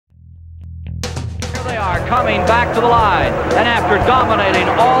coming back to the line. And after dominating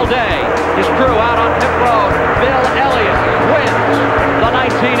all day, his crew out on pit road, Bill Elliott wins the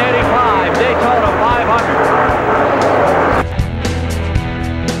 1985 Daytona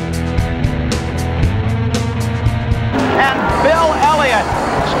 500. And Bill Elliott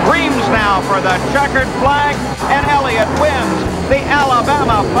screams now for the checkered flag, and Elliott wins the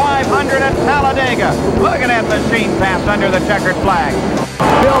Alabama 500 at Talladega. Look at that machine pass under the checkered flag.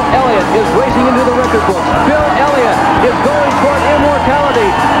 Bill Elliott is racing into the record books. Bill Elliott is going toward immortality.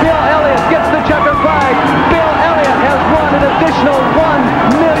 Bill Elliott gets the checkered flag. Bill Elliott has won an additional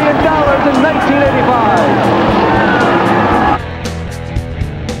 $1 million in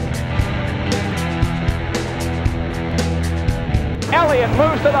 1985. Elliott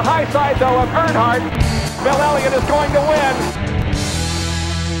moves to the high side, though, of Earnhardt. Bill Elliott is going to win.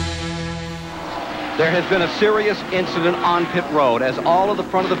 There has been a serious incident on pit road. As all of the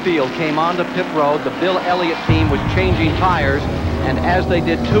front of the field came onto pit road, the Bill Elliott team was changing tires, and as they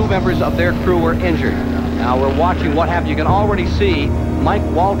did, 2 members of their crew were injured. Now we're watching what happened. You can already see Mike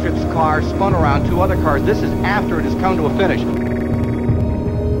Waltrip's car spun around 2 other cars. This is after it has come to a finish.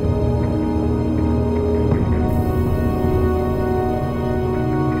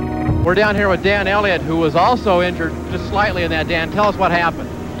 We're down here with Dan Elliott, who was also injured just slightly in that. Dan, tell us what happened.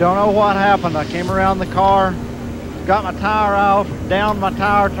 Don't know what happened. I came around the car, got my tire off, downed my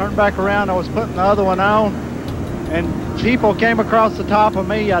tire, turned back around. I was putting the other one on, and people came across the top of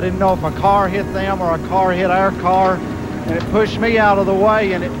me. I didn't know if a car hit them or a car hit our car, and it pushed me out of the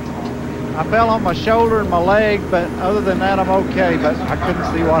way, and I fell on my shoulder and my leg, but other than that, I'm okay, but I couldn't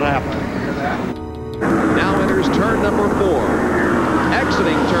see what happened. Now enters turn number 4.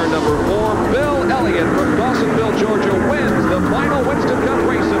 Exiting turn number 4, Bill Elliott from Dawsonville, Georgia, wins the final Winston Cup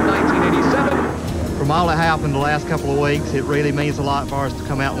race of 1987. From all that happened the last couple of weeks, it really means a lot for us to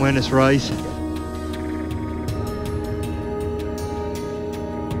come out and win this race.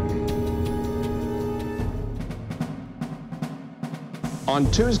 On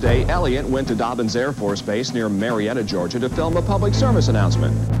Tuesday, Elliott went to Dobbins Air Force Base near Marietta, Georgia, to film a public service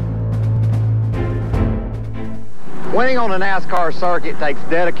announcement. Winning on the NASCAR circuit takes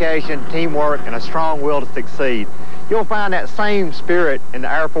dedication, teamwork, and a strong will to succeed. You'll find that same spirit in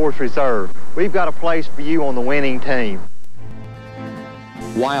the Air Force Reserve. We've got a place for you on the winning team.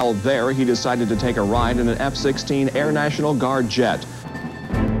 While there, he decided to take a ride in an F-16 Air National Guard jet.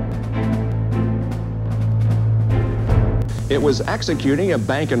 It was executing a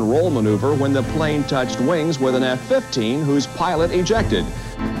bank and roll maneuver when the plane touched wings with an F-15 whose pilot ejected.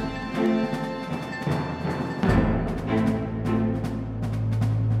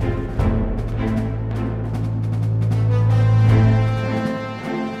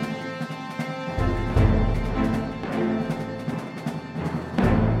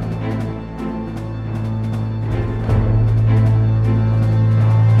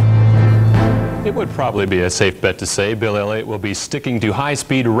 It would probably be a safe bet to say Bill Elliott will be sticking to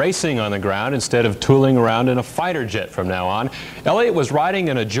high-speed racing on the ground instead of tooling around in a fighter jet from now on. Elliott was riding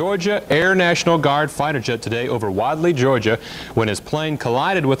in a Georgia Air National Guard fighter jet today over Wadley, Georgia, when his plane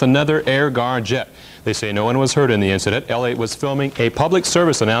collided with another Air Guard jet. They say no one was hurt in the incident. Elliott was filming a public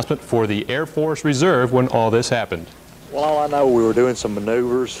service announcement for the Air Force Reserve when all this happened. Well, all I know, we were doing some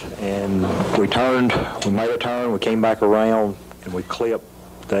maneuvers, and we made a turn, we came back around, and we clipped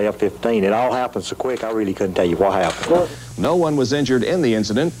the F-15. It all happened so quick, I really couldn't tell you what happened. No one was injured in the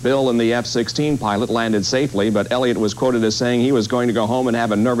incident. Bill and the F-16 pilot landed safely, but Elliott was quoted as saying he was going to go home and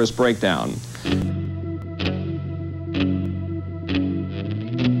have a nervous breakdown.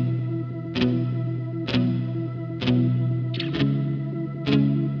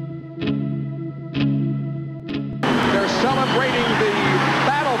 They're celebrating the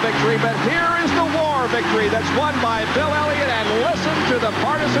battle victory, but here is the war victory that's won by Bill Elliott, and listen to the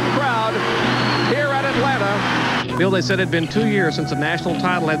partisan crowd here at Atlanta. Bill, they said it had been 2 years since a national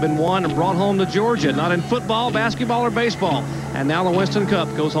title had been won and brought home to Georgia, not in football, basketball, or baseball. And now the Winston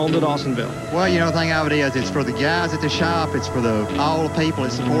Cup goes home to Dawsonville. Well, you know, the thing of it is, it's for the guys at the shop, it's for all the people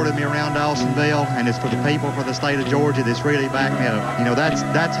that supported me around Dawsonville, and it's for the people for the state of Georgia that's really backed me up. You know,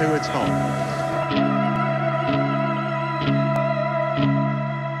 that's who it's for.